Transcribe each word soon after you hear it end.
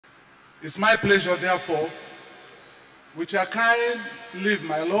It's my pleasure, therefore, with your kind leave,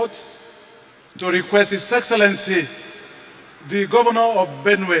 my Lord, to request His Excellency, the Governor of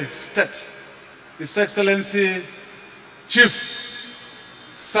Benue State, His Excellency Chief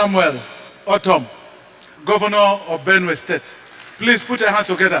Samuel Otom, Governor of Benue State. Please put your hands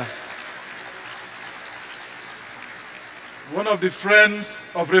together. One of the friends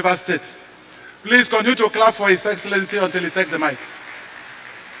of River State. Please continue to clap for His Excellency until he takes the mic.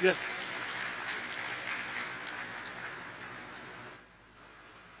 Yes.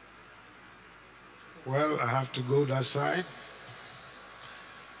 Well, I have to go that side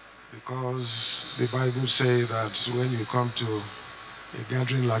because the Bible says that when you come to a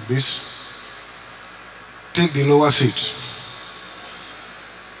gathering like this, take the lower seat.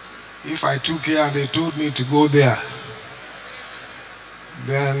 If I took here and they told me to go there,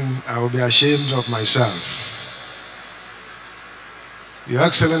 then I will be ashamed of myself. Your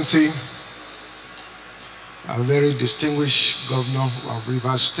Excellency, a very distinguished Governor of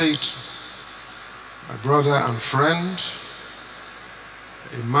Rivers State, my brother and friend,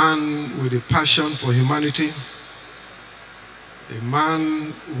 a man with a passion for humanity, a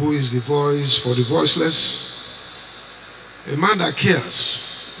man who is the voice for the voiceless, a man that cares,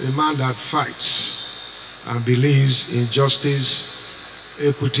 a man that fights and believes in justice,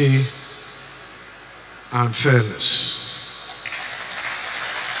 equity, and fairness.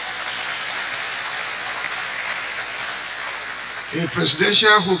 A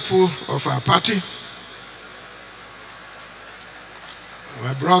presidential hopeful of our party,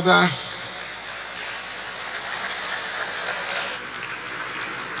 my brother,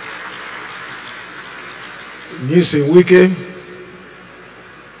 Wike.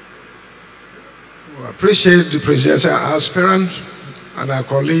 We appreciate the presidential aspirant and our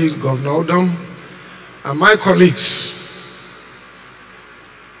colleague, Governor Odom, and my colleagues,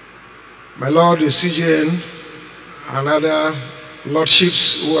 my Lord, the CJN, and other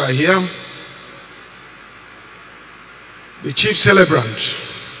lordships who are here, the chief celebrant,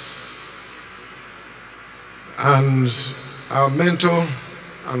 and our mentor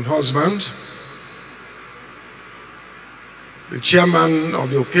and husband, the chairman of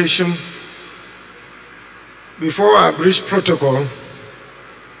the occasion. Before I breach protocol,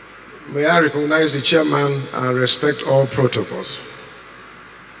 may I recognize the chairman and respect all protocols.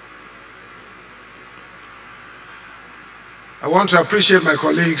 I want to appreciate my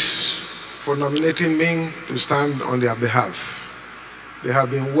colleagues for nominating me to stand on their behalf. They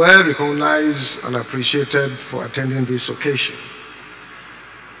have been well recognized and appreciated for attending this occasion.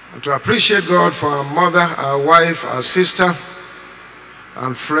 And to appreciate God for our mother, our wife, our sister,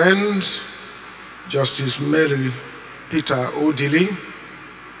 and friend, Justice Mary Peter Odili,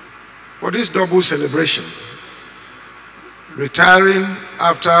 for this double celebration, retiring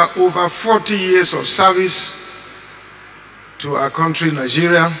after over 40 years of service to our country,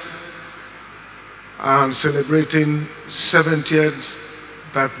 Nigeria, and celebrating 70th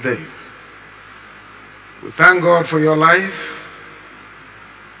birthday. We thank God for your life.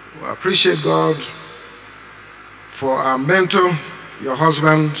 We appreciate God for our mentor, your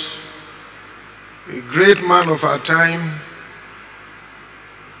husband, a great man of our time,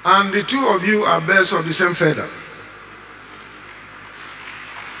 and the two of you are birds of the same feather.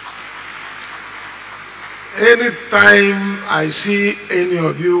 Anytime I see any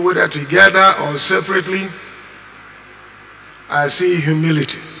of you, whether together or separately, I see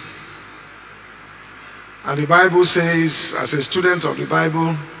humility. And the Bible says, as a student of the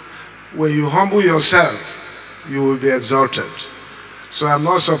Bible, when you humble yourself, you will be exalted. So I'm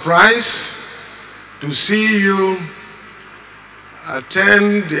not surprised to see you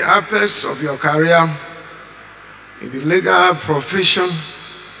attend the apex of your career in the legal profession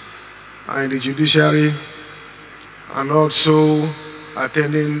and in the judiciary, and also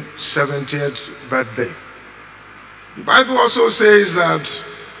attending 70th birthday. The Bible also says that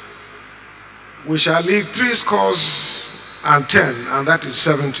we shall live 70, and that is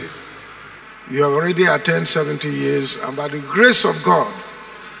 70. You have already attained 70 years, and by the grace of God,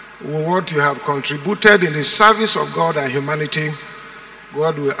 with what you have contributed in the service of God and humanity,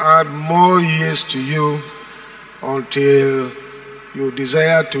 God will add more years to you until you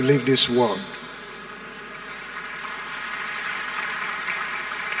desire to leave this world.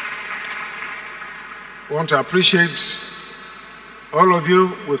 I want to appreciate all of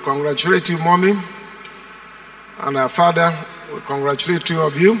you. We congratulate you, Mommy, and our father. We congratulate two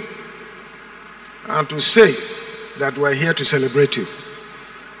of you, and to say that we're here to celebrate you.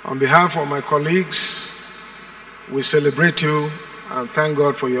 On behalf of my colleagues, we celebrate you and thank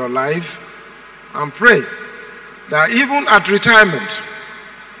God for your life, and pray that even at retirement,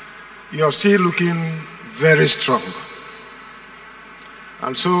 you're still looking very strong.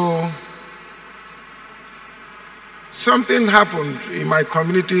 And so, something happened in my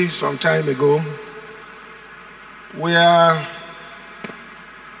community some time ago where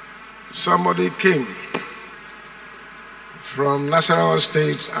somebody came from Nasarawa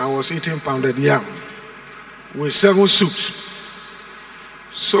State and was eating pounded yam with 7 soups.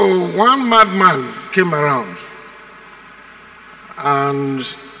 So one madman came around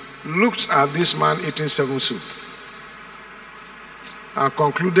and looked at this man eating 7 soup and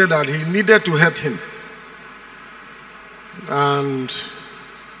concluded that he needed to help him. And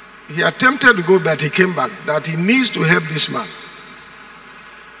he attempted to go, but he came back, that he needs to help this man.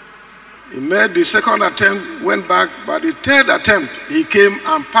 He made the second attempt, went back, but the third attempt, he came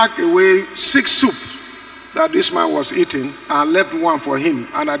and packed away 6 soups that this man was eating and left 1 for him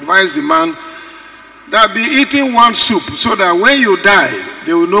and advised the man that be eating 1 soup so that when you die,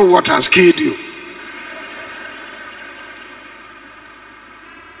 they will know what has killed you.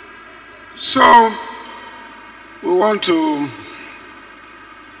 So, we want to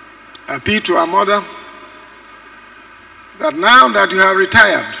appeal to our mother that now that you have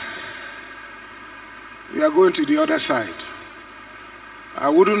retired, we are going to the other side. I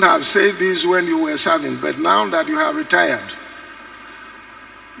wouldn't have said this when you were serving, but now that you have retired,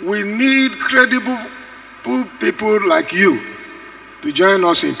 we need credible people like you to join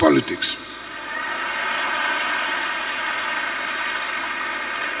us in politics.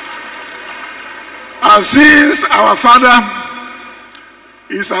 And since our father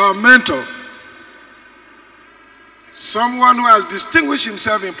is our mentor, someone who has distinguished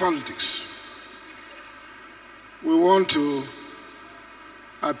himself in politics, we want to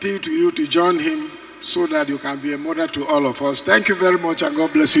appeal to you to join him so that you can be a mother to all of us. Thank you very much, and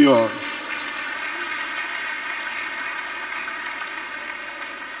God bless you all.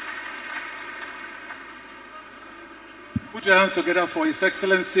 Put your hands together for His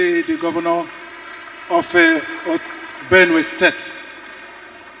Excellency, the Governor of Benue State,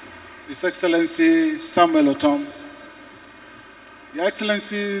 His Excellency Samuel Otom. Your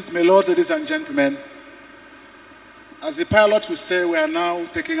Excellencies, my lords, ladies and gentlemen, as the pilot will say, we are now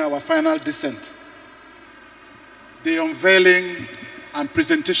taking our final descent. The unveiling and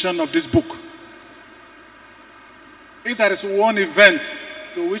presentation of this book. If there is one event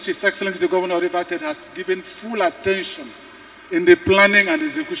to which His Excellency the Governor of Rivers State has given full attention in the planning and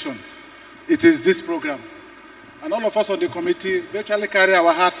execution, it is this program. And all of us on the committee virtually carry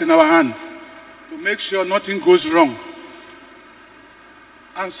our hearts in our hand to make sure nothing goes wrong.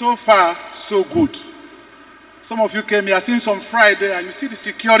 And so far, so good. Some of you came here since on Friday and you see the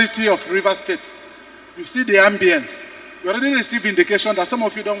security of Rivers State. You see the ambience. We already received indication that some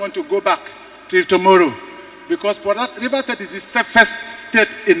of you don't want to go back till tomorrow because Rivers State is the safest state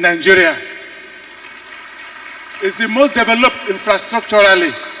in Nigeria. It's the most developed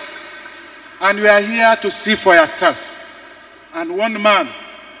infrastructurally. And you are here to see for yourself. And one man,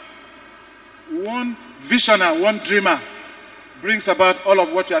 one visionary, one dreamer brings about all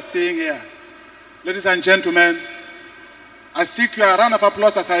of what you are seeing here. Ladies and gentlemen, I seek your round of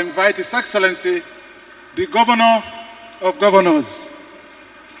applause as I invite His Excellency, the Governor of Governors,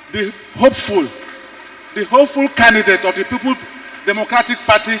 the hopeful candidate of the People's Democratic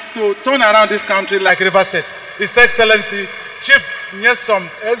Party to turn around this country like Rivers State. His Excellency, Chief Nyesom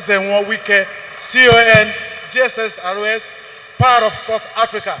Ezenwo Wike, CON, GSS-ROS, Power of Sports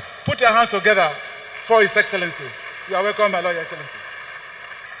Africa. Put your hands together for His Excellency. You are welcome, my Lord, Your Excellency.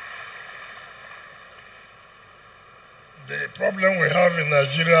 The problem we have in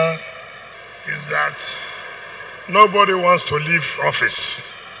Nigeria is that nobody wants to leave office.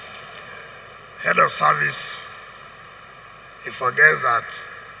 Head of service, he forgets that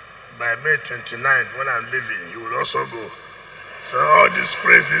by May 29, when I'm leaving, he will also go. So all these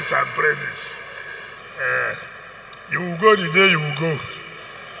praises and praises, you will go the day you will go.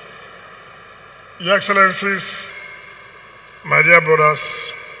 Your Excellencies, my dear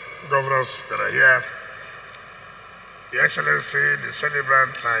brothers, governors that are here, Your Excellency, the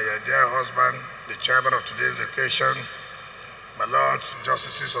celebrant and your dear husband, the chairman of today's occasion, my lords,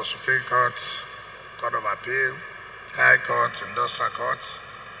 justices of Supreme Court, Court of Appeal, High Court, Industrial Court,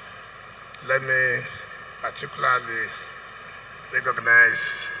 let me particularly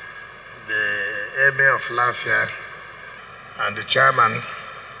recognize the Emir of Lafia and the chairman,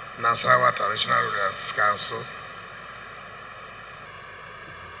 Nasarawa Traditional Rulers Council,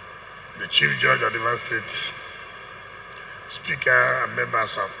 the Chief Judge of the Rivers State, Speaker and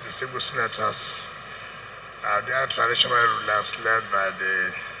members of the distinguished senators, their traditional rulers led by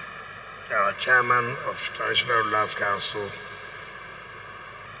our chairman of Traditional Rulers Council,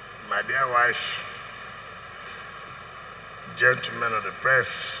 my dear wife, gentlemen of the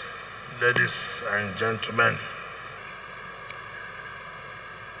press, ladies and gentlemen.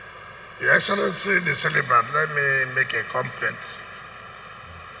 Your Excellency, the celebrant, let me make a complaint.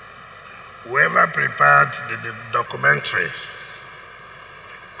 Whoever prepared the documentary,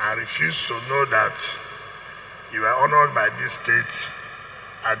 I refuse to know that you are honored by this state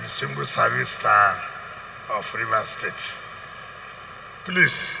as the single service star of Rivers State.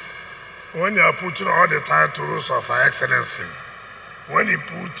 Please, when you are putting all the titles of Her Excellency, when you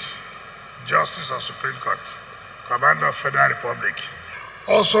put Justice of Supreme Court, Commander of Federal Republic,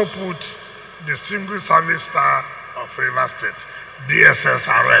 also put the single service star of Rivers State, DSS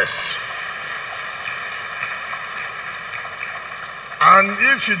arrest. And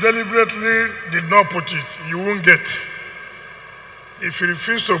if you deliberately did not put it, you won't get. If you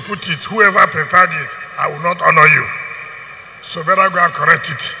refuse to put it, whoever prepared it, I will not honor you. So better go and correct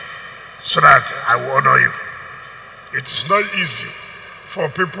it so that I will honor you. It is not easy for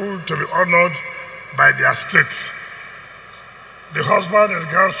people to be honored by their state. The husband is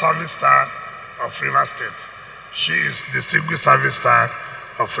Grand Service Star of Rivers State. She is Distinguished Service Star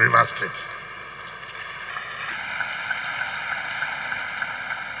of Rivers State.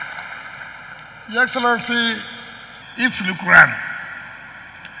 Your Excellency, if you look around,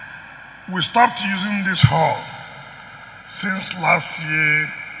 we stopped using this hall since last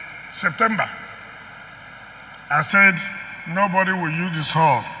year, September. I said nobody will use this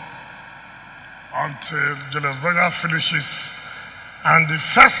hall until Julius Berger finishes, and the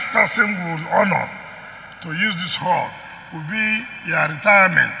first person we will honor to use this hall will be your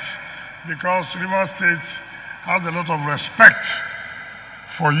retirement, because Rivers State has a lot of respect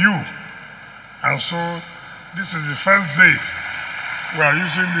for you. And so this is the first day we are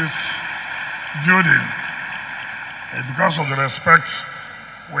using this building because of the respect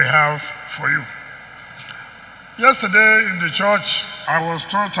we have for you. Yesterday in the church, I was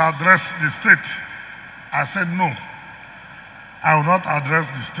told to address the state. I said no, I will not address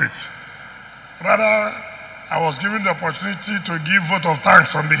the state. Rather, I was given the opportunity to give vote of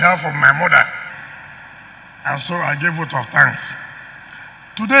thanks on behalf of my mother. And so I gave vote of thanks.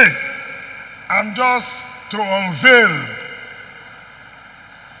 Today, I'm just to unveil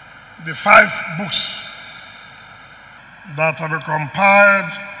the 5 books that have been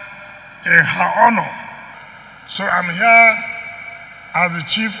compiled in her honor. So I'm here as the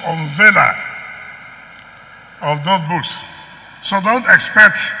chief unveiler of those books. So don't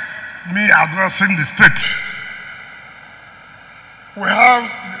expect me addressing the state. We have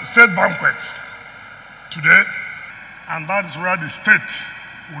state banquet today, and that is where the state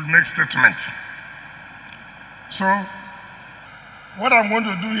will make statement. So what I'm going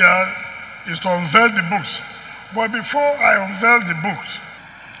to do here is to unveil the books. But before I unveil the books,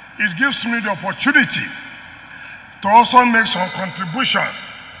 it gives me the opportunity to also make some contributions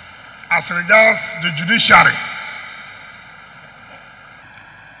as regards the judiciary.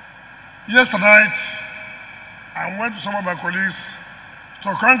 Yesterday night, I went to some of my colleagues to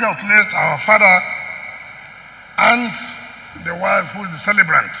congratulate our father and the wife who is the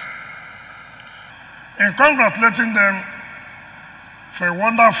celebrant. In congratulating them for a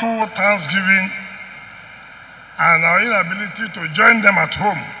wonderful Thanksgiving and our inability to join them at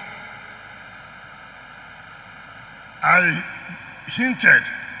home, I hinted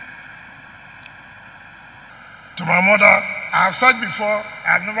to my mother. I have said before,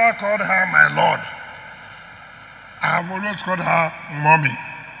 I have never called her my Lord. I have always called her mommy.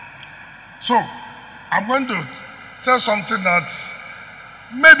 So I'm going to say something that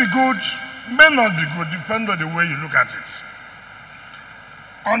may be good, may not be good, depending on the way you look at it.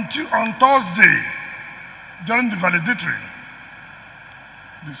 On Thursday, during the valedictory,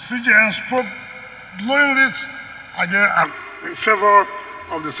 the CJN spoke glowingly again in favor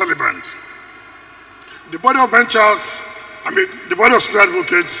of the celebrant. The body of benchers, the body of student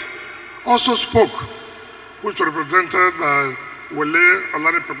advocates also spoke, which was represented by Wale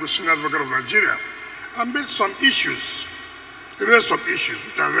Olani, Senior Advocate of Nigeria, and made some issues, raised some issues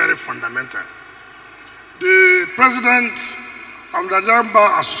which are very fundamental. The president of the Nigerian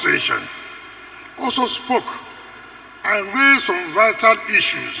Bar Association also spoke and raised some vital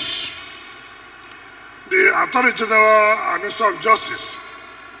issues. The Attorney General and Minister of Justice,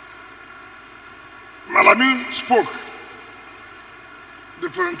 Malami, spoke. The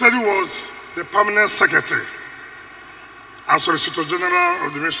representative was the Permanent Secretary and Solicitor General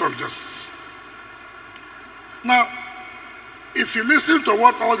of the Ministry of Justice. Now, if you listen to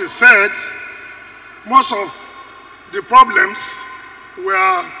what all they said, most of the problems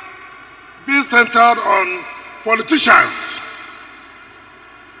were being centered on politicians.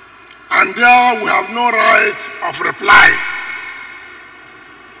 and there we have no right of reply.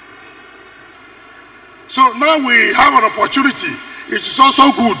 So now we have an opportunity. It is also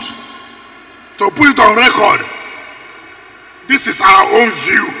good to put it on record. This is our own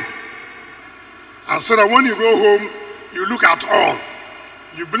view. And so that when you go home, you look at all.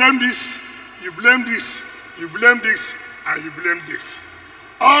 You blame this, you blame this, you blame this, and you blame this.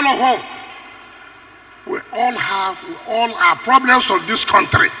 All of us, we all are problems of this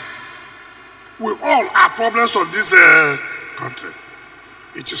country. We all are problems of this country.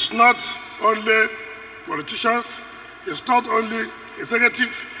 It is not only politicians, it's not only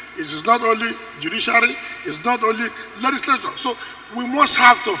executive, it is not only judiciary, it's not only legislature. So we must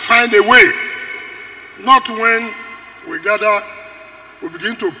have to find a way, not when we gather, we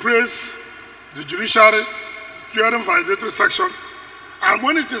begin to praise the judiciary during validatory section, and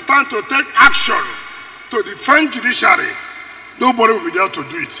when it is time to take action to defend judiciary, nobody will be there to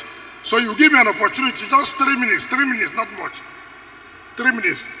do it. So you give me an opportunity, just 3 minutes, not much. 3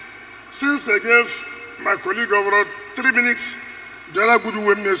 minutes. Since they gave my colleague governor 3 minutes, the other good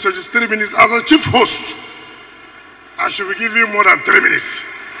women messages 3 minutes. As a chief host, I should be giving more than 3 minutes.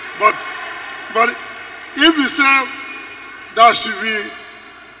 But if you say that should be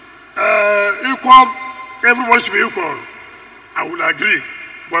equal, everybody should be equal, I will agree.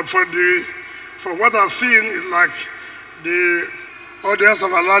 But from what I've seen, it's like the audience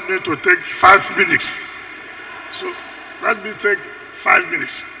have allowed me to take 5 minutes. So let me take 5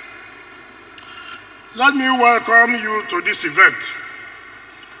 minutes. Let me welcome you to this event,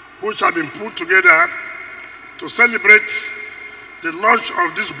 which has been put together to celebrate the launch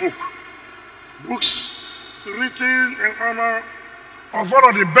of this book. Books written in honor of one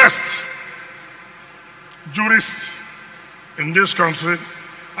of the best jurists in this country.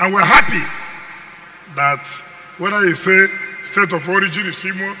 And we're happy that whether you say state of origin is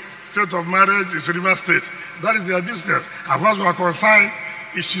Imo, state of marriage is River State, that is their business. As far as we are concerned,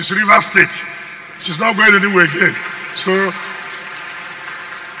 it is River State. She's not going anywhere again. So,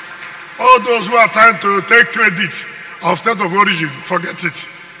 all those who are trying to take credit of state of origin, forget it.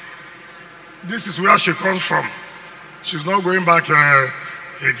 This is where she comes from. She's not going back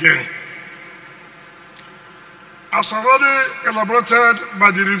again. As already elaborated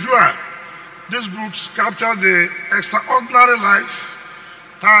by the reviewer, these books capture the extraordinary lives,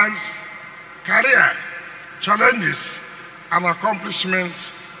 times, career, challenges, and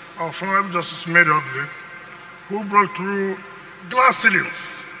accomplishments of Honorable Justice Mary Odili, who broke through glass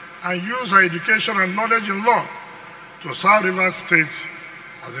ceilings and used her education and knowledge in law to serve Rivers State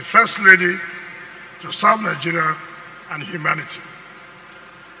as the First Lady to serve Nigeria and humanity.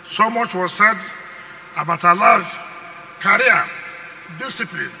 So much was said about her life, career,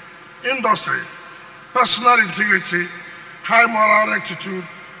 discipline, industry, personal integrity, high moral rectitude,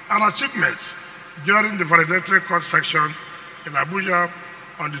 and achievements during the validatory court section in Abuja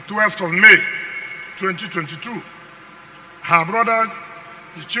on the 12th of May, 2022. Her brother,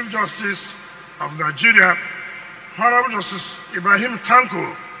 the Chief Justice of Nigeria, Honorable Justice Ibrahim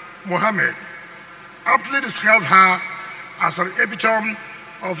Tanko Mohammed, aptly described her as an epitome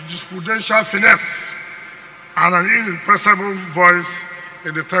of jurisprudential finesse and an irrepressible voice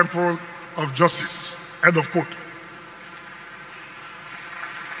in the temple of justice. End of quote.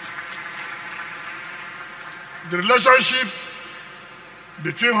 The relationship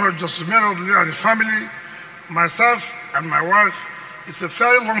between Honorable Justice Mary Odili and his family, myself and my wife, is a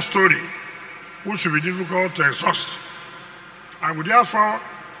very long story which will be difficult to exhaust. I would therefore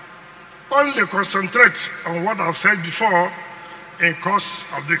only concentrate on what I've said before in course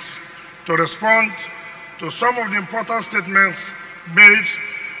of this to respond to some of the important statements made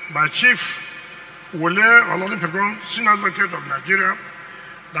by Chief Wole Olonipegon, Senior Advocate of Nigeria,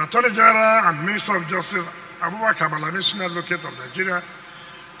 the Attorney General and Minister of Justice Abubakar Malami, Senior Advocate of Nigeria,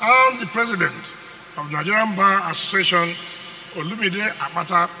 and the President of Nigerian Bar Association, Olumide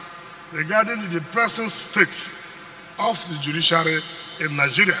Akpata, regarding the depressing state of the judiciary in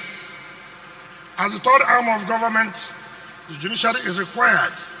Nigeria. As the third arm of government, the judiciary is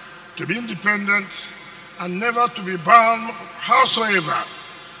required to be independent and never to be bound howsoever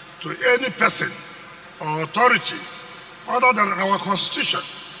to any person or authority other than our Constitution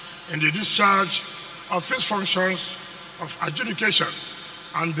in the discharge of its functions of adjudication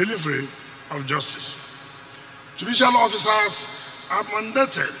and delivery of justice. Judicial officers are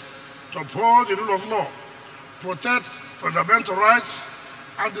mandated to uphold the rule of law, protect fundamental rights,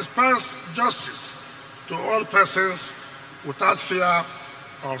 and dispense justice to all persons without fear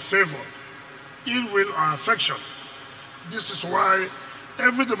or favor, ill will or affection. This is why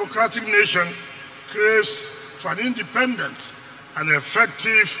every democratic nation craves for an independent and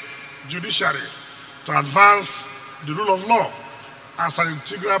effective judiciary to advance the rule of law as an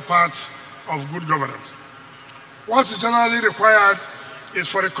integral part of good governance. What is generally required is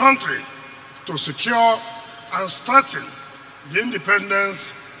for the country to secure and strengthen the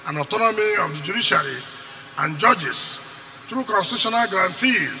independence and autonomy of the judiciary and judges through constitutional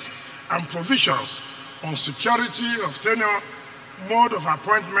guarantees and provisions on security of tenure, mode of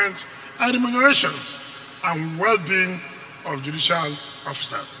appointment, and remunerations, and well-being of judicial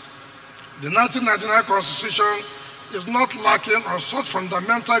officers. The 1999 Constitution is not lacking on such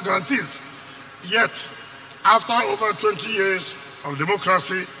fundamental guarantees, yet, after over 20 years of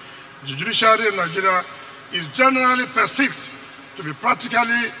democracy, the judiciary in Nigeria is generally perceived to be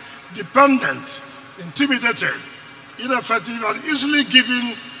practically dependent, intimidated, ineffective, and easily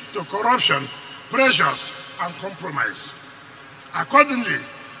given to corruption, pressures, and compromise. Accordingly,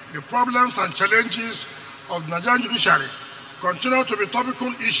 the problems and challenges of the Nigerian judiciary continue to be topical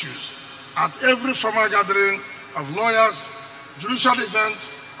issues at every formal gathering of lawyers, judicial event,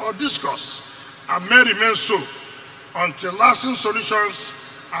 or discourse, and may remain so until lasting solutions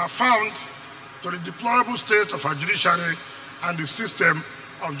are found to the deplorable state of our judiciary and the system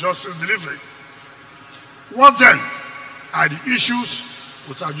of justice delivery. What then are the issues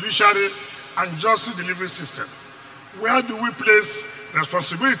with our judiciary and justice delivery system? Where do we place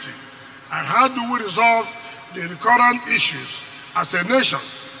responsibility, and how do we resolve the recurrent issues as a nation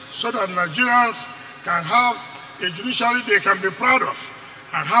so that Nigerians can have a judiciary they can be proud of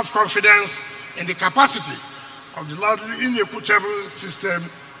and have confidence in the capacity of the largely inequitable system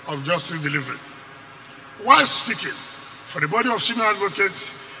of justice delivery? While speaking for the body of senior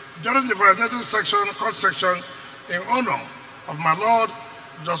advocates during the validating court section in honor of my Lord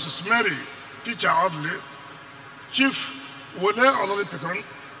Justice Mary Teacher Odili, Chief Wole Oloripikun,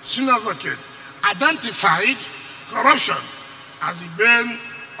 senior advocate, identified corruption as the bane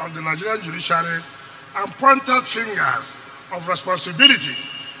of the Nigerian judiciary and pointed fingers of responsibility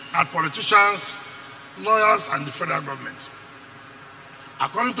at politicians, lawyers, and the federal government.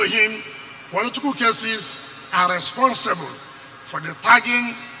 According to him, political cases are responsible for the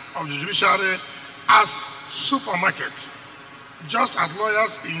tagging of the judiciary as supermarket, just as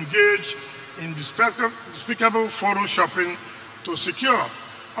lawyers engage in despicable forum shopping to secure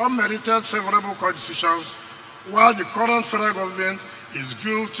unmerited favorable court decisions, while the current federal government is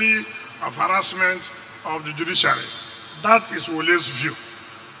guilty of harassment of the judiciary. That is Wole's view.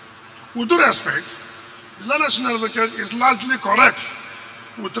 With due respect, the national advocate is largely correct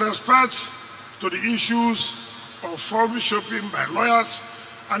with respect to the issues of forum shopping by lawyers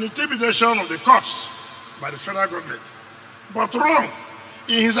and intimidation of the courts by the federal government, but wrong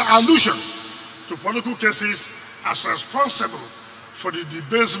in his allusion to political cases as responsible for the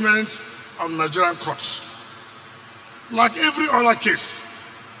debasement of Nigerian courts. Like every other case,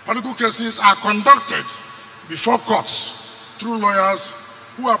 political cases are conducted before courts through lawyers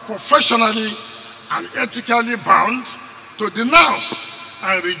who are professionally and ethically bound to denounce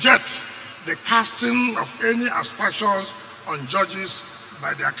and reject the casting of any aspersions on judges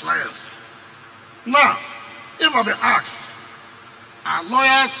by their clients. Now, if I may ask, are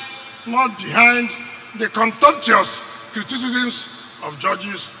lawyers not behind the contemptuous criticisms of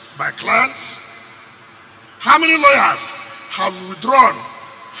judges by clients? How many lawyers have withdrawn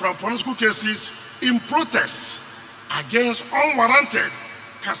from political cases in protest against unwarranted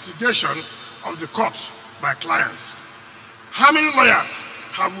castigation of the courts by clients? How many lawyers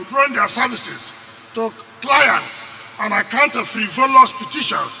have withdrawn their services to clients on account of frivolous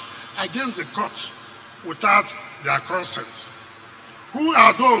petitions against the court without their consent? Who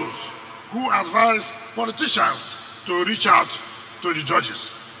are those who advise politicians to reach out to the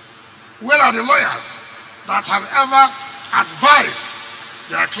judges? Where are the lawyers that have ever advised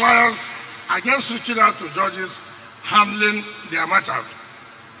their clients against reaching out to judges handling their matters?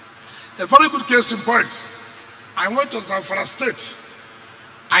 A very good case in point. I went to Zamfara State.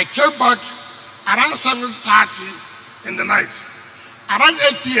 I came back around 7:30 in the night. Around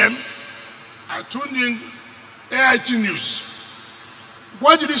 8 p.m., I tuned in AIT News.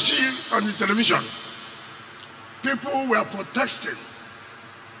 What did you see on the television? People were protesting,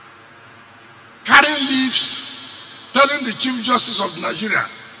 carrying leaves, telling the Chief Justice of Nigeria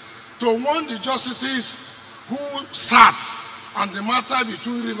to warn the justices who sat on the matter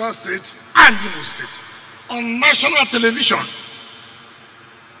between Rivers State and Imo State on national television.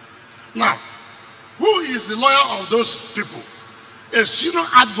 Now, who is the lawyer of those people? A senior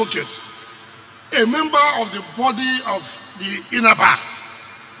advocate, a member of the body of the INABA.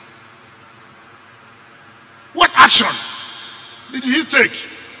 What action did he take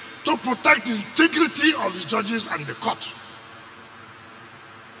to protect the integrity of the judges and the court?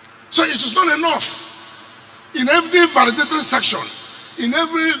 So it is not enough. In every validatory section, in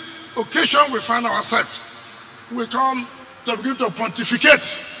every occasion we find ourselves, we come to begin to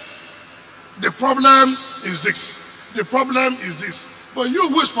pontificate. The problem is this. The problem is this. But you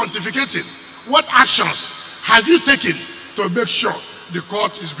who is pontificating, what actions have you taken to make sure the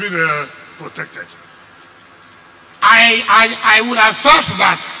court is being protected? I would have felt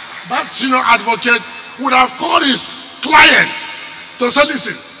that senior advocate would have called his client to say,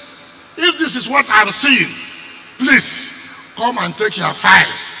 listen, if this is what I'm seeing, please come and take your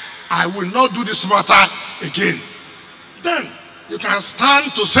file. I will not do this matter again. Then you can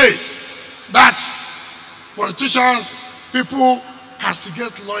stand to say that politicians, people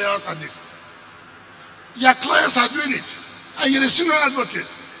castigate lawyers and this. Your clients are doing it, and you're a senior advocate,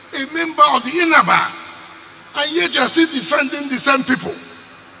 a member of the inner bar, and yet you're still defending the same people.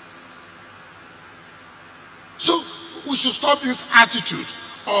 So we should stop this attitude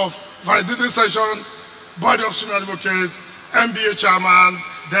of validating session, body of senior advocates, MBA chairman,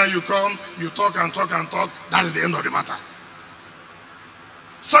 there you come, you talk and talk and talk, that is the end of the matter.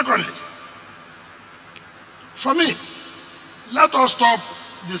 Secondly, for me, let us stop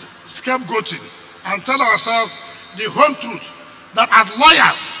this scapegoating and tell ourselves the whole truth that as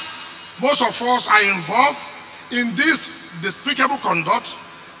lawyers, most of us are involved in this despicable conduct,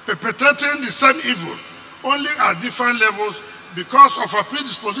 perpetrating the same evil, only at different levels because of a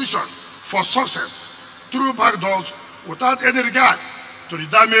predisposition for success through back doors without any regard to the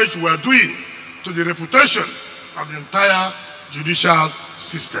damage we are doing to the reputation of the entire judicial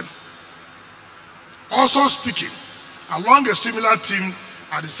system. Also speaking, along a similar theme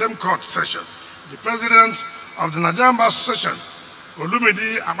at the same court session, the president of the Nigerian Bar Association,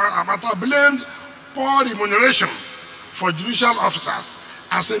 Olumide Abata, blamed poor remuneration for judicial officers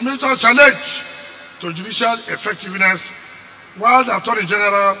as a major challenge to judicial effectiveness, while the Attorney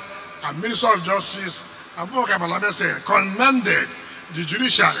General and Minister of Justice, Abubakar Malabese, commended the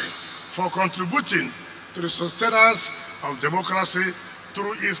judiciary for contributing to the sustenance of democracy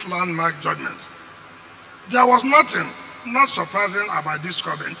through its landmark judgments. There was nothing not surprising about these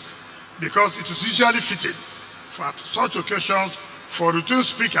comments, because it is usually fitting for such occasions for routine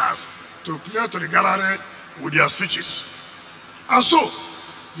speakers to play to the gallery with their speeches. And so,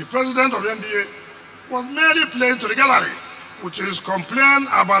 the president of the NBA was merely playing to the gallery with his complaint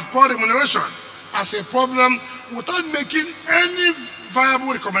about poor remuneration as a problem without making any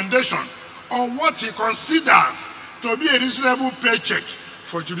viable recommendation on what he considers to be a reasonable paycheck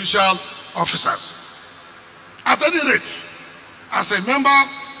for judicial officers. At any rate, as a member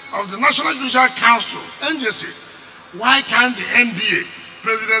of the National Judicial Council, NJC, why can't the NBA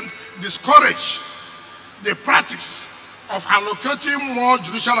president discourage the practice of allocating more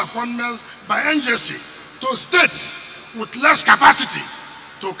judicial appointments by NJC to states with less capacity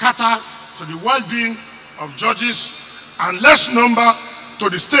to cater to the well-being of judges and less number to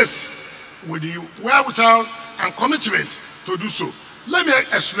the states with the wherewithal and commitment to do so? Let me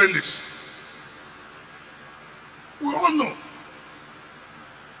explain this. We all know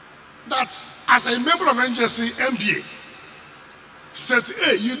that as a member of NJC MBA, State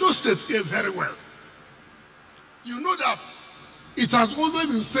A, you know State A very well. You know that it has always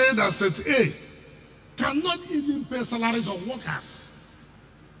been said that State A cannot even pay salaries of workers.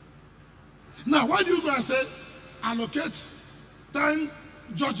 Now, why do you go and say, allocate 10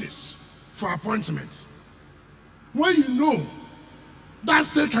 judges for appointment, when you know that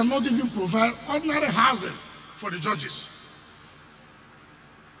state cannot even provide ordinary housing for the judges?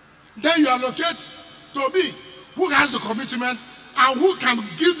 Then you allocate to me, who has the commitment and who can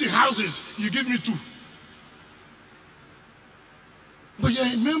give the houses you give me to. But you're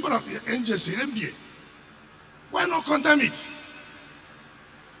a member of your NJC, MBA. Why not condemn it?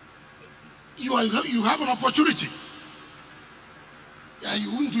 You have an opportunity. Yeah,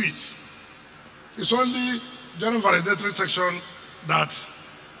 you won't do it. It's only during validatory section that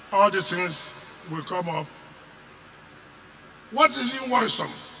all these things will come up. What is even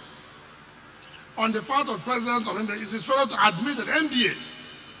worrisome on the part of the president of India is his failure to admit that NBA,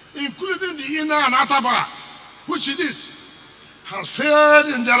 including the inner and outer bar, which it is, has failed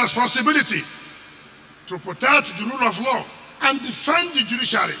in their responsibility to protect the rule of law and defend the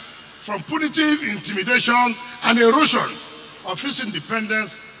judiciary from punitive intimidation and erosion of its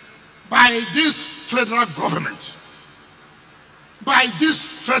independence by this federal government. By this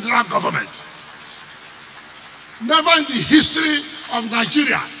federal government. Never in the history of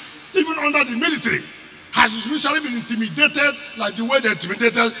Nigeria, even under the military, has the judiciary been intimidated like the way they're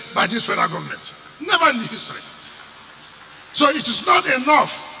intimidated by this federal government. Never in the history. So it is not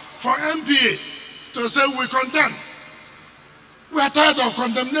enough for MBA to say we condemn. We are tired of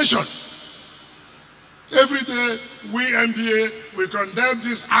condemnation. Every day, we MDA, we condemn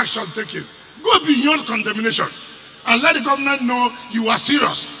this action taken. Go beyond condemnation and let the government know you are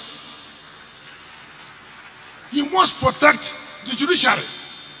serious. You must protect the judiciary.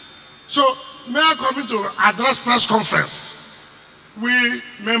 So, Mayor coming to address press conference, we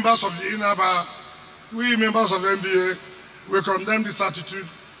members of the INABA, we members of the MBA, we condemn this attitude.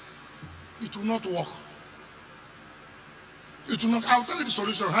 It will not work. It will not. I'll tell you the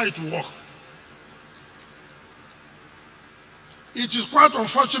solution, how it will work. It is quite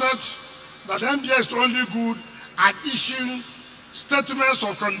unfortunate that the MBA is only good at issuing statements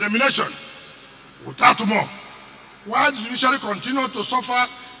of condemnation without more, while the judiciary continues to suffer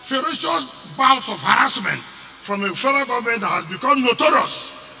ferocious bouts of harassment from a federal government that has become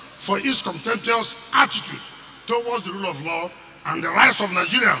notorious for its contemptuous attitude towards the rule of law and the rights of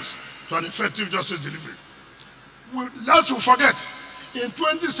Nigerians to an effective justice delivery. Lest we forget, in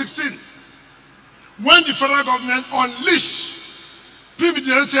 2016, when the federal government unleashed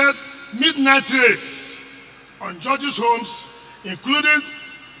premeditated midnight raids on judges' homes, including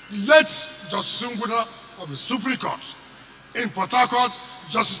the late Justice Nguna of the Supreme Court, in Port Harcourt,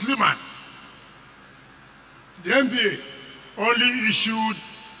 Justice Liman, the MDA only issued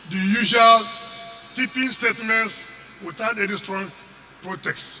the usual tipping statements without any strong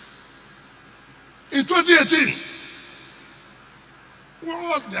protest. In 2018,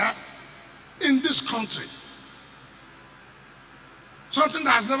 what was there in this country? Something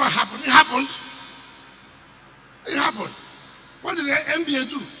that has never happened. It happened. It happened. What did the MBA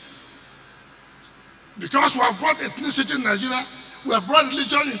do? Because we have brought ethnicity in Nigeria, we have brought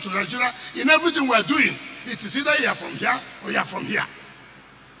religion into Nigeria, in everything we are doing, it is either you are from here or you are from here.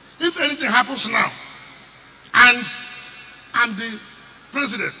 If anything happens now, and I'm the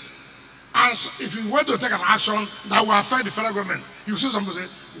president, and if you want to take an action that will affect the federal government, you see somebody say,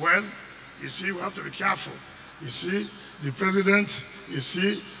 well, you see, we have to be careful. You see, the president, you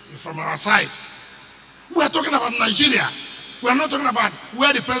see, from our side. We are talking about Nigeria. We are not talking about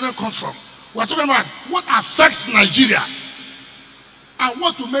where the president comes from. We are talking about what affects Nigeria and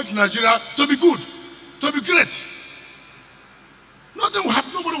what to make Nigeria to be good, to be great. Nothing will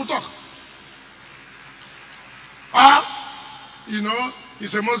happen, nobody will talk. Or, you know,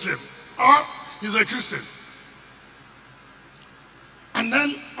 he's a Muslim, or he's a Christian. And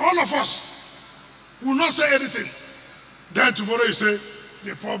then all of us will not say anything. Then tomorrow you say,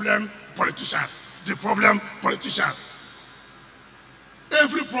 the problem, politicians. The problem, politicians.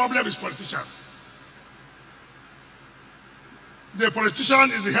 Every problem is politicians. The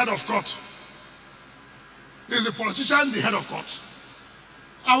politician is the head of court. Is the politician the head of court?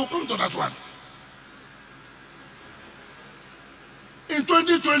 I will come to that one. In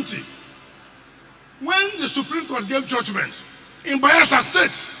 2020, when the Supreme Court gave judgment in Bayelsa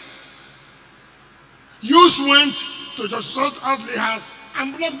State, youths went to Justice Odili House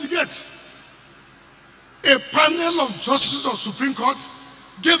and blocked the gate. A panel of justices of Supreme Court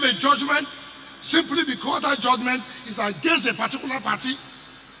gave a judgment simply because that judgment is against a particular party,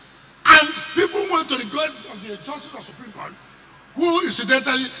 and people went to the gate of the justice of Supreme Court, who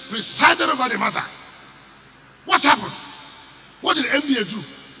incidentally presided over the matter. What happened? What did the MDA do?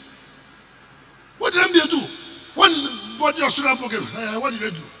 What did the MDA do? What did the body of Sudan Program? What did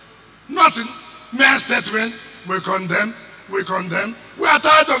they do? Nothing. Mere statement. We condemn. We condemn. We are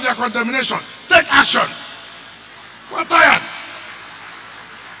tired of their condemnation. Take action. We are tired.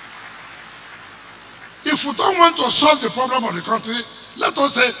 If we don't want to solve the problem of the country, let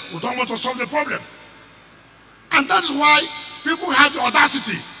us say we don't want to solve the problem. And that is why people have the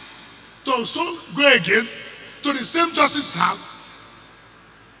audacity to also go again to the same justice house,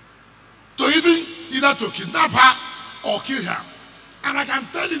 to even either to kidnap her or kill her. And I can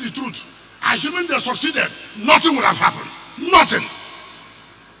tell you the truth, assuming they succeeded, nothing would have happened. Nothing.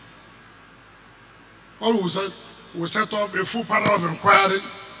 All we set up a full panel of inquiry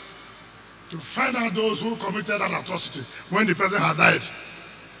to find out those who committed that atrocity when the president had died.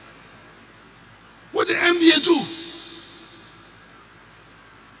 What did the MBA do?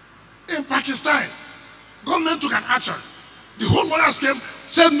 In Pakistan, government took an action. The whole lawyers came,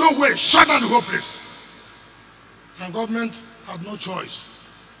 said no way, shut down the whole place. And government had no choice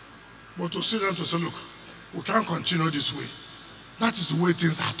but to sit down to say, look, we can't continue this way. That is the way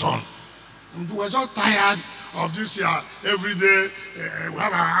things are done. And we're just tired of this year. Every day, we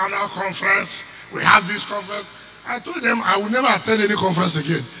have our annual conference, we have this conference. I told them I will never attend any conference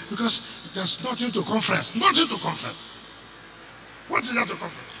again because there's nothing to conference. Nothing to conference. What is that to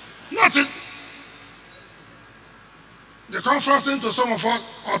conference? Nothing. The conferencing to some of us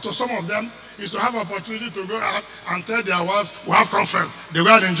or to some of them is to have opportunity to go out and tell their wives, we have conference. They go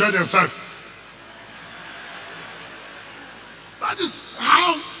out and enjoy themselves. That is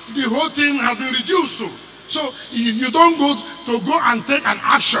how the whole thing has been reduced to. So you don't go and take an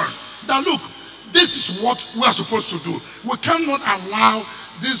action that, look, this is what we are supposed to do. We cannot allow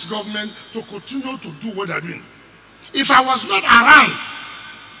this government to continue to do what they're doing. If I was not around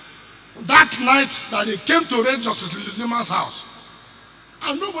that night that they came to raid Justice Lima's house,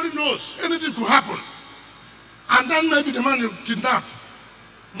 and nobody knows, anything could happen, and then maybe the man is kidnapped,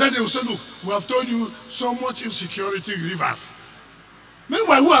 then they will say, look, we have told you so much insecurity in rivers.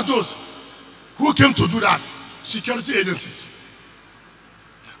 Meanwhile, who are those who came to do that? Security agencies.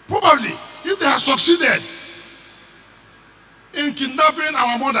 Probably, if they have succeeded in kidnapping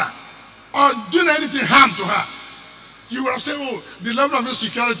our mother or doing anything harm to her, you would have said, oh, the level of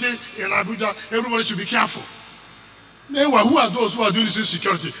insecurity in Abuja, everybody should be careful. Meanwhile, who are those who are doing this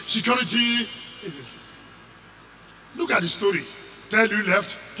insecurity? Security agencies. Look at the story. Tell you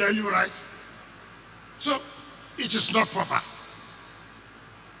left, tell you right. So, it is not proper.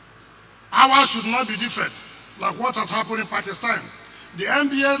 Ours should not be different, like what has happened in Pakistan. The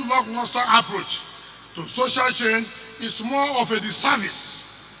NBA lackluster approach to social change is more of a disservice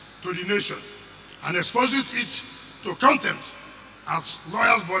to the nation and exposes it to contempt as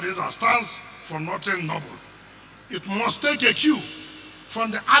lawyers' body that stands for nothing noble. It must take a cue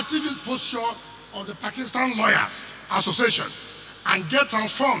from the activist posture of the Pakistan Lawyers Association and get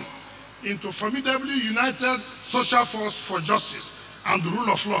transformed into formidably united social force for justice and the rule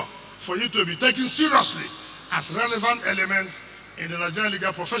of law, for it to be taken seriously as relevant elements in the Nigerian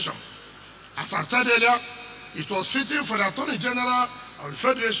legal profession. As I said earlier, it was fitting for the Attorney General of the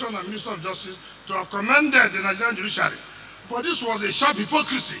Federation and Minister of Justice to have commended the Nigerian judiciary. But this was a sharp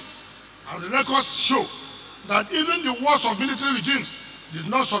hypocrisy, as the records show that even the worst of military regimes did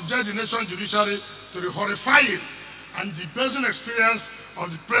not subject the nation's judiciary to the horrifying and debasing experience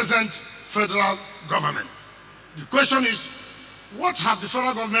of the present federal government. The question is, what has the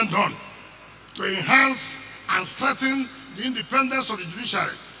federal government done to enhance and strengthen the independence of the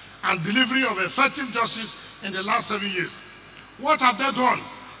judiciary and delivery of effective justice in the last 7 years? What have they done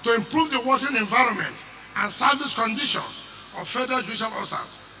to improve the working environment and service conditions of federal judicial officers?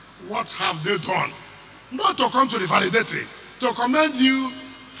 What have they done? Not to come to the validatory, to commend you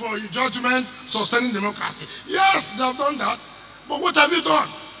for your judgment sustaining democracy. Yes, they have done that, but what have you done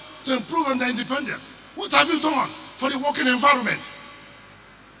to improve on their independence? What have you done for the working environment?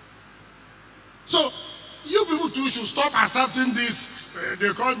 So, you people too should stop accepting this. They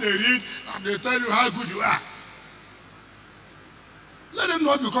come, they read, and they tell you how good you are. Let them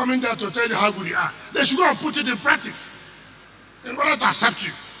not be coming there to tell you how good you are. They should go and put it in practice in order to accept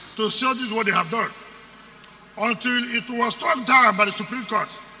you, to show this is what they have done. Until it was struck down by the Supreme Court,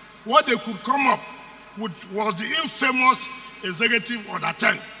 what they could come up with was the infamous Executive Order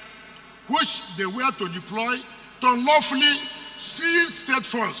 10, which they were to deploy to unlawfully seize state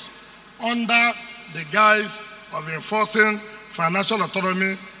funds under the guise of enforcing financial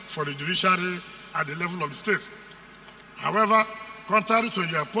autonomy for the judiciary at the level of the states. However, contrary to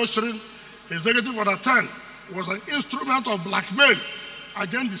their posturing, Executive Order 10 was an instrument of blackmail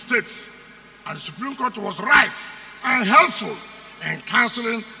against the states, and the Supreme Court was right and helpful in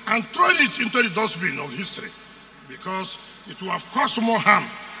cancelling and throwing it into the dustbin of history, because it would have caused more harm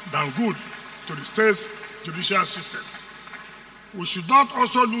than good to the state's judicial system. We should not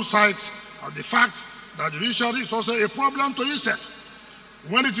also lose sight of the fact that the judiciary is also a problem to itself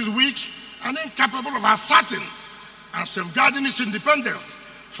when it is weak and incapable of asserting and safeguarding its independence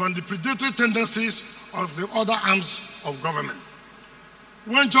from the predatory tendencies of the other arms of government.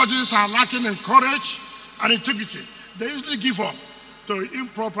 When judges are lacking in courage and integrity, they easily give up to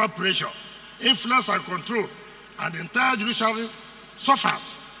improper pressure, influence and control, and the entire judiciary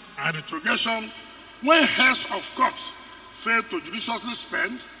suffers and retrogression when heads of courts fail to judiciously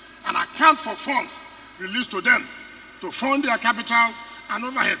spend and account for funds released to them to fund their capital and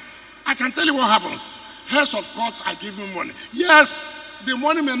overhead. I can tell you what happens. Heads of courts are giving money. Yes, the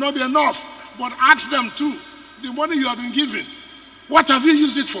money may not be enough, but ask them too, the money you have been given, what have you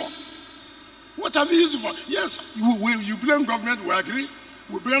used it for? What have you used it for? Yes, you blame government, we agree.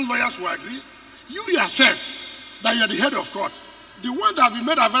 We blame lawyers, we agree. You yourself, that you are the head of court, the one that will be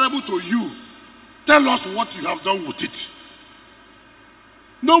made available to you, tell us what you have done with it.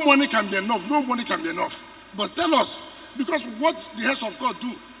 No money can be enough, no money can be enough. But tell us, because what the heads of court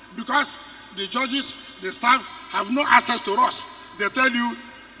do, because the judges, the staff have no access to us. They tell you,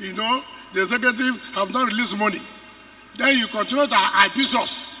 you know, the executive have not released money. Then you continue to abuse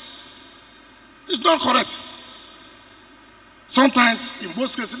us. It's not correct. Sometimes, in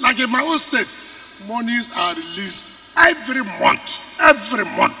most cases, like in my own state, monies are released every month, every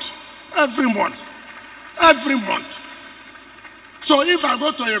month, every month, every month. So if I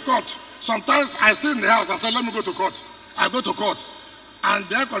go to a court, sometimes I stay in the house, I say, let me go to court. I go to court, and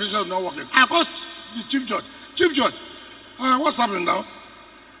the air conditioner is not working. I call the chief judge. Chief judge, what's happening now?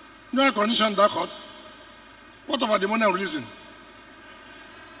 No air conditioner in that court. What about the money I'm releasing?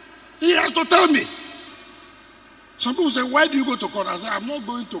 He has to tell me. Some people say, why do you go to court? I say, I'm not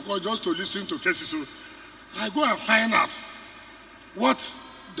going to court just to listen to cases. So I go and find out what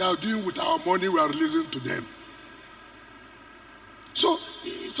they are doing with our money we are releasing to them. So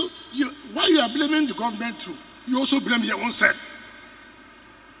why you are blaming the government too? You also blame your own self.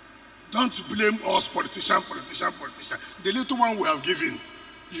 Don't blame us, politicians. The little one we have given,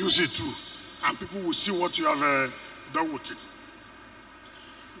 use it too. And people will see what you have done with it.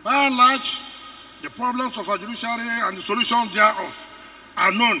 By and large, the problems of our judiciary and the solutions thereof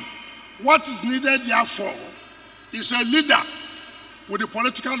are known. What is needed therefore is a leader with the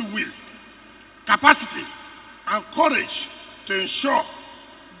political will, capacity, and courage to ensure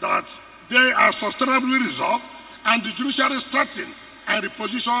that they are sustainably resolved and the judiciary strengthened and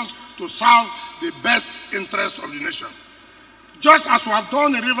repositioned to serve the best interests of the nation. Just as we have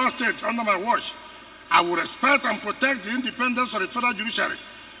done in Rivers State under my watch, I will respect and protect the independence of the federal judiciary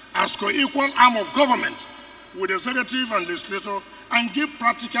as co-equal arm of government with the executive and legislature and give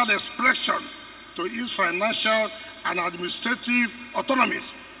practical expression to its financial and administrative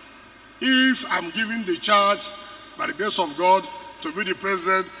autonomies if I'm given the charge by the grace of God to be the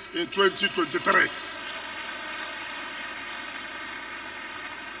president in 2023.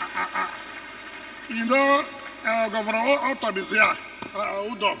 You know, Governor Otom is here.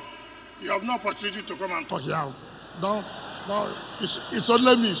 Udom, you have no opportunity to come and talk here. Don't, it's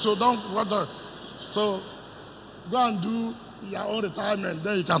only me, so don't bother. So go and do your own retirement,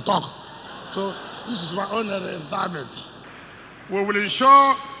 then you can talk. So this is my own retirement. We will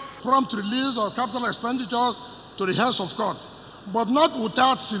ensure prompt release of capital expenditures to the hands of court, but not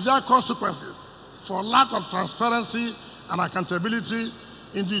without severe consequences for lack of transparency and accountability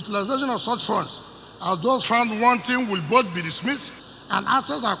in the utilization of such funds, as those found wanting will both be dismissed and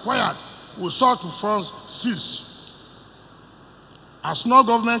assets acquired will such funds cease. As no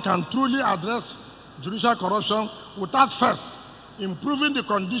government can truly address judicial corruption without first improving the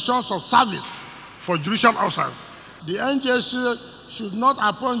conditions of service for judicial officers, the NJC should not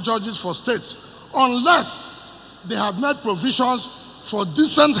appoint judges for states unless they have made provisions for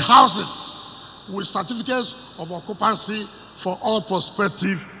decent houses with certificates of occupancy for all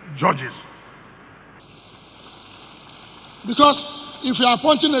prospective judges. Because if you are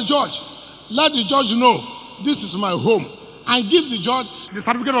appointing a judge, let the judge know this is my home and give the judge the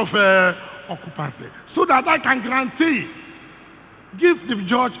certificate of occupancy so that I can guarantee, give the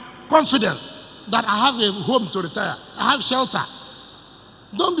judge confidence that I have a home to retire, I have shelter.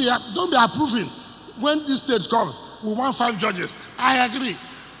 Don't be approving when this stage comes. We want 5 judges. I agree.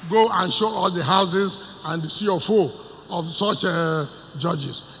 Go and show all the houses and the CFO of such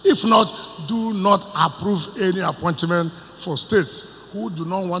judges. If not, do not approve any appointment for states who do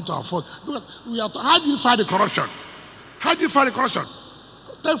not want to afford. Because how do you fight the corruption? How do you fight the corruption?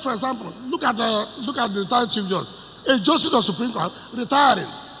 Take for example, look at the retired chief judge, a justice of the Supreme Court retiring.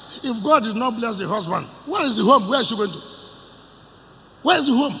 If God did not bless the husband, where is the home? Where is she going to? Where is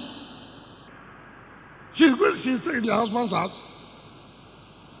the home? She's staying in the husband's house.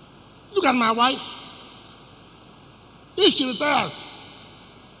 Look at my wife. If she retires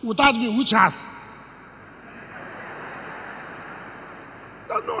without me, which house?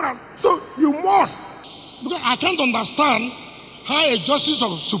 No. So you must. Because I can't understand how a justice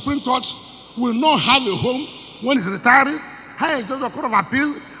of the Supreme Court will not have a home when he's retiring. How a judge of Court of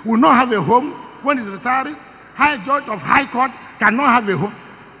Appeal will not have a home when he's retiring. How a judge of High Court cannot have a home.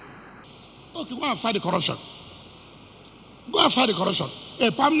 Okay, go and fight the corruption. Go and fight the corruption.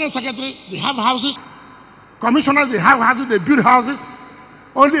 A permanent secretary, they have houses. Commissioners, they have houses, they build houses.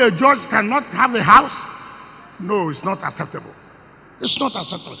 Only a judge cannot have a house. No, it's not acceptable. It's not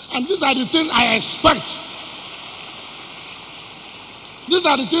acceptable. And these are the things I expect. These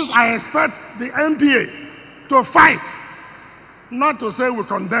are the things I expect the NPA to fight. Not to say we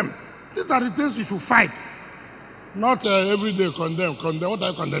condemn. These are the things you should fight. Not every day condemn. What are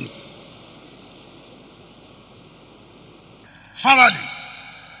you condemning? Finally,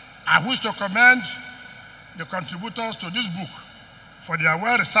 I wish to commend the contributors to this book for their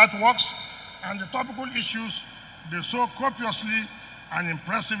well-researched works and the topical issues they so copiously and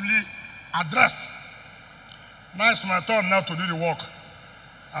impressively addressed. Now it's my turn now to do the work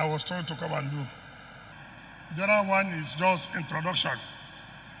I was told to come and do. The other one is just introduction.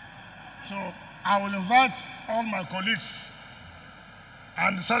 So I will invite all my colleagues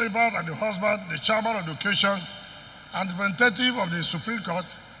and the celebrant and the husband, the chairman of the occasion, and the representative of the Supreme Court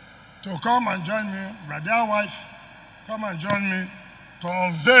to come and join me, my dear wife, come and join me to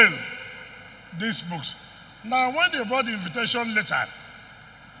unveil these books. Now, when they brought the invitation letter,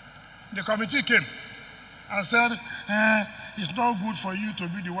 the committee came and said, it's not good for you to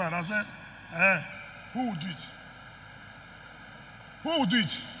be the one. I said, who would do it? Who would do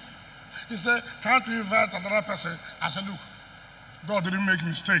it? He said, can't we invite another person? I said, look, God didn't make a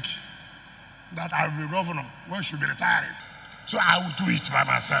mistake that I will be governor when she'll be retiring. So I will do it by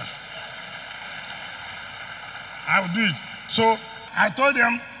myself. I will do it. So I told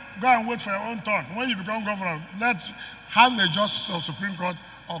them, go and wait for your own turn. When you become governor, let's have a justice of Supreme Court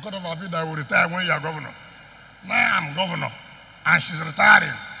or Court of Appeal that will retire when you are governor. Now I'm governor, and she's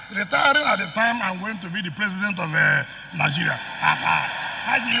retiring. Retiring at the time I'm going to be the president of Nigeria.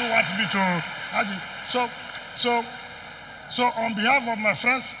 How do you want me to? So on behalf of my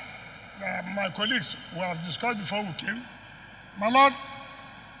friends, my colleagues who have discussed before we came, my Lord,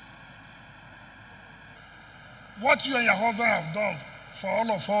 what you and your husband have done for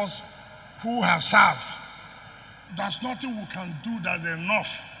all of us who have served, there's nothing we can do that's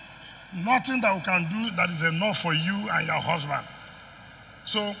enough. Nothing that we can do that is enough for you and your husband.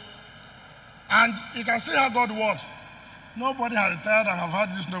 So, and you can see how God works. Nobody has retired and have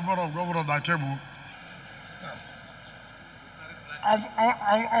had this number of governors that came.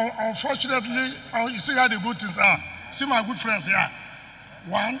 Unfortunately, you see how the good things are. See my good friends here.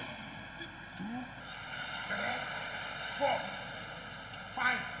 1, 2, 3, 4,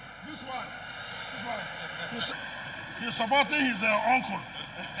 5. This one. He's supporting his uncle.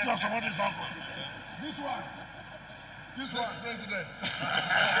 He's supporting his uncle. This one. President.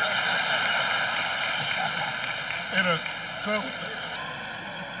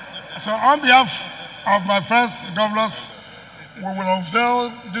 So on behalf of my friends, governors, we will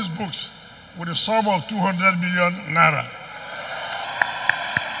unveil this book with a sum of 200 million naira.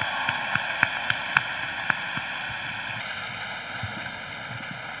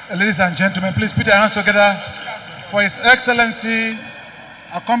 Ladies and gentlemen, please put your hands together for His Excellency,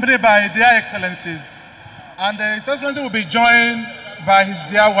 accompanied by their Excellencies. And His Excellency will be joined by his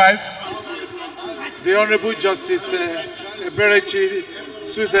dear wife, the Honorable Justice Eberechi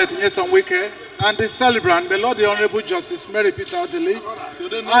Suzette Wike, and the celebrant, the Lord the Honorable Justice Mary Peter Odili,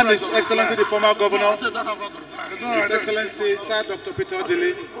 and His Excellency the former Governor, His Excellency Sir Dr. Peter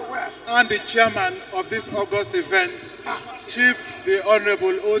Odili, and the chairman of this August event, Chief the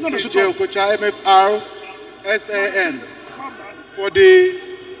Honorable OCJ Okocha MFR SAN, for the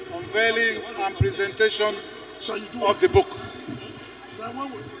unveiling and presentation of the book.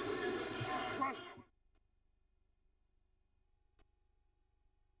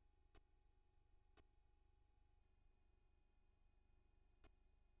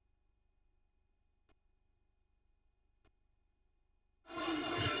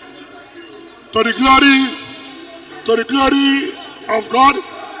 To the glory of God,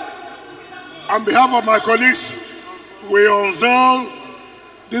 on behalf of my colleagues, we unveil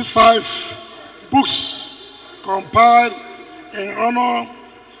these 5 books compiled in honor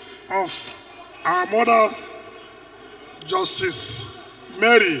of our mother, Justice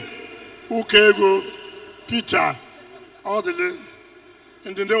Mary Ukego Peter Odili,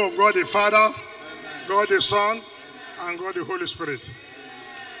 in the name of God the Father, God the Son, and God the Holy Spirit.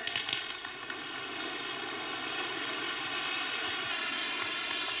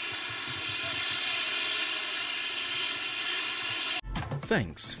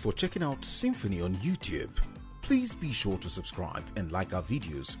 Thanks for checking out SYMFONI on YouTube. Please be sure to subscribe and like our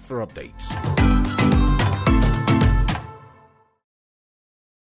videos for updates.